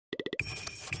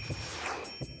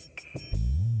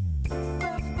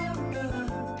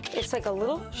looks like a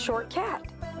little short cat.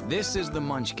 This is the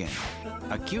Munchkin,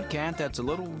 a cute cat that's a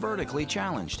little vertically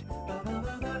challenged.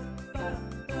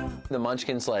 The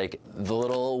Munchkin's like the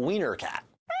little wiener cat.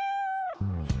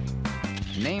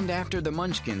 Named after the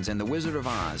Munchkins and the Wizard of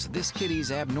Oz, this kitty's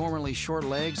abnormally short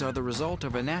legs are the result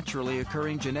of a naturally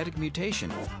occurring genetic mutation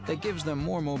that gives them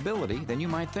more mobility than you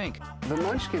might think. The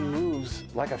Munchkin moves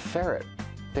like a ferret.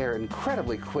 They're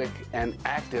incredibly quick and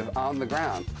active on the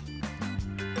ground.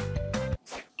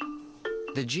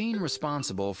 The gene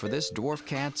responsible for this dwarf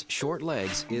cat's short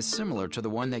legs is similar to the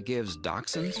one that gives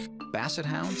dachshunds, basset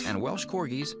hounds, and Welsh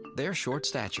corgis their short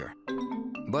stature.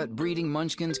 But breeding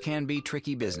Munchkins can be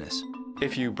tricky business.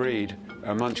 If you breed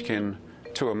a Munchkin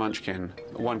to a Munchkin,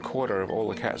 1/4 of all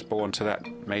the cats born to that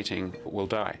mating will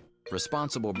die.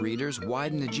 Responsible breeders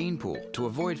widen the gene pool to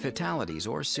avoid fatalities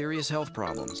or serious health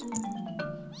problems.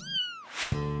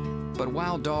 But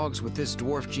while dogs with this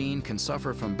dwarf gene can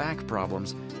suffer from back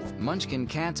problems, Munchkin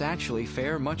cats actually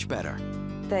fare much better.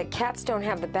 The cats don't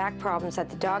have the back problems that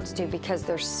the dogs do because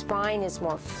their spine is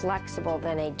more flexible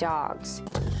than a dog's.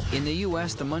 In the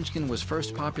U.S., the Munchkin was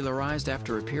first popularized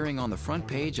after appearing on the front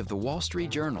page of the Wall Street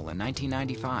Journal in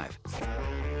 1995.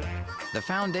 The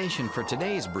foundation for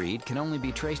today's breed can only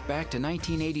be traced back to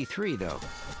 1983, though,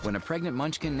 when a pregnant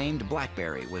Munchkin named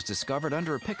Blackberry was discovered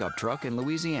under a pickup truck in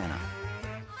Louisiana.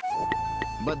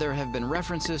 But there have been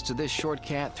references to this short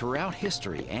cat throughout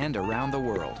history and around the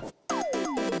world.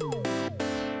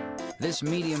 This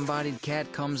medium-bodied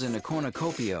cat comes in a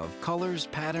cornucopia of colors,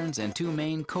 patterns, and 2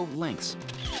 main coat lengths.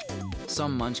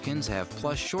 Some Munchkins have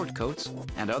plush short coats,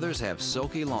 and others have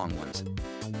silky long ones.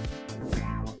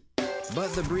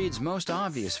 But the breed's most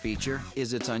obvious feature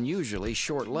is its unusually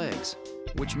short legs,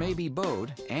 which may be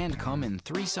bowed and come in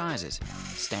 3 sizes: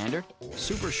 standard,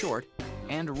 super short,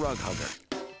 and rug hugger.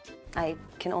 I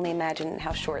can only imagine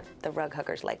how short the rug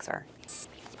hugger's legs are.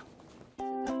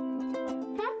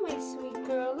 My sweet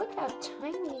girl, look how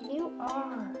tiny you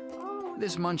are. Oh.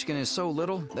 This Munchkin is so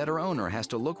little that her owner has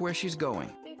to look where she's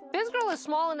going. This girl is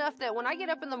small enough that when I get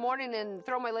up in the morning and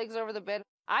throw my legs over the bed,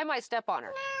 I might step on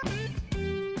her.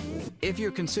 If you're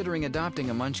considering adopting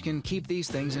a Munchkin, keep these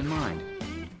things in mind.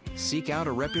 Seek out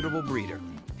a reputable breeder,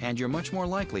 and you're much more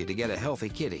likely to get a healthy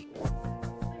kitty.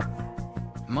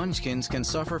 Munchkins can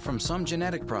suffer from some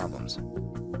genetic problems,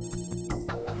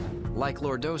 like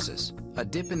lordosis, a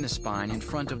dip in the spine in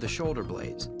front of the shoulder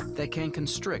blades that can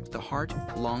constrict the heart,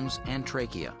 lungs, and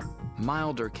trachea.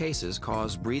 Milder cases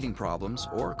cause breathing problems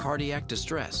or cardiac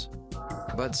distress,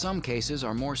 but some cases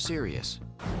are more serious.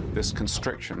 This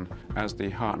constriction, as the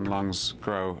heart and lungs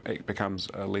grow, it becomes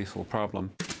a lethal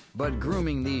problem. But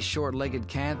grooming these short-legged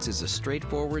cats is a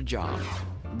straightforward job.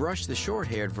 Brush the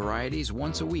short-haired varieties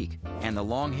once a week, and the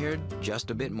long-haired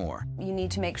just a bit more. You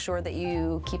need to make sure that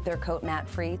you keep their coat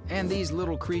mat-free. And these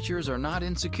little creatures are not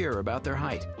insecure about their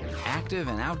height. Active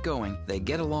and outgoing, they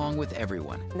get along with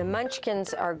everyone. The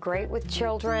Munchkins are great with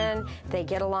children. They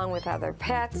get along with other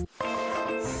pets.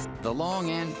 The long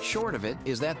and short of it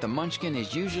is that the Munchkin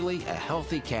is usually a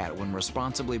healthy cat when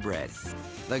responsibly bred.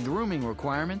 The grooming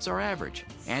requirements are average,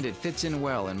 and it fits in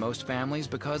well in most families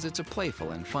because it's a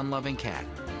playful and fun-loving cat.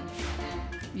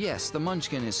 Yes, the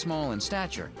Munchkin is small in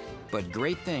stature, but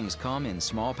great things come in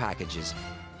small packages.